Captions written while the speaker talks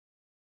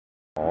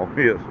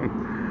Yes.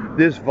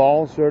 This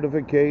false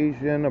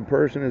certification, a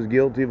person is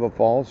guilty of a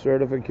false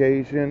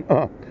certification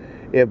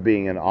if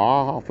being an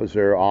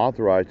officer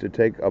authorized to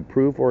take a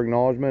proof or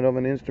acknowledgement of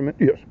an instrument,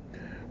 yes,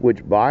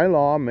 which by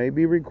law may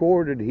be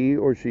recorded, he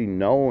or she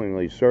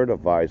knowingly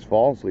certifies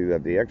falsely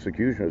that the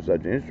execution of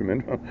such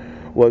instrument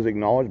was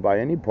acknowledged by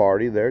any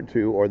party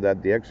thereto, or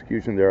that the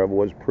execution thereof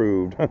was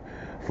proved.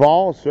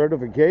 False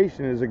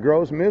certification is a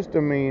gross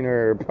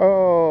misdemeanor.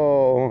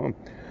 Oh.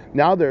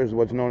 Now there's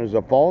what's known as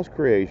a false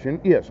creation,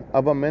 yes,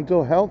 of a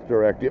mental health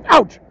directive.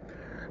 Ouch!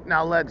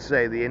 Now let's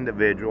say the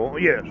individual,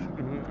 yes,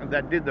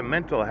 that did the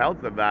mental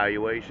health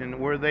evaluation,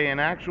 were they an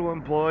actual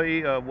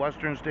employee of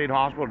Western State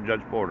Hospital,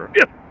 Judge Porter?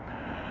 Yes.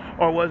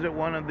 Or was it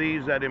one of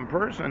these that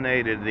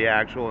impersonated the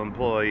actual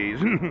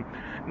employees?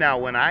 Now,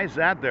 when I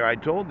sat there, I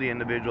told the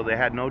individual they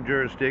had no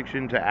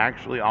jurisdiction to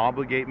actually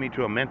obligate me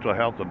to a mental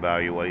health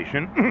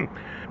evaluation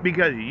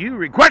because you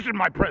requested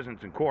my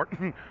presence in court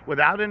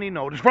without any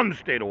notice from the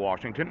state of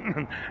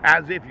Washington,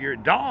 as if your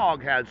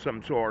dog had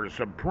some sort of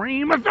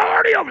supreme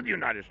authority over the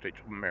United States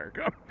of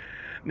America.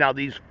 Now,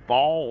 these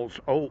false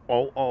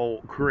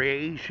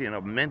creation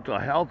of mental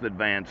health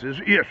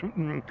advances, yes.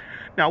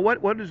 Now,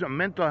 what is a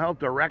mental health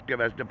directive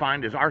as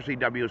defined as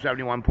RCW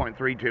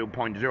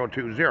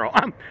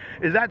 71.32.020?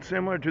 Is that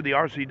similar to the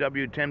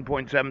RCW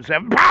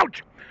 10.77?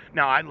 Pouch!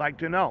 Now, I'd like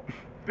to know.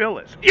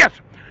 Phyllis, yes.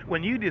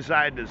 When you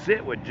decided to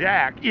sit with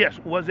Jack, yes,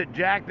 was it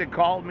Jack that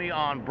called me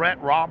on Brett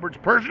Roberts'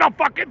 personal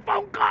fucking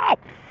phone call?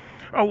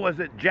 Or was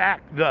it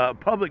Jack, the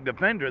public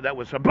defender, that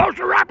was supposed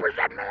to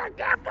represent me? I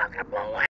can't fucking believe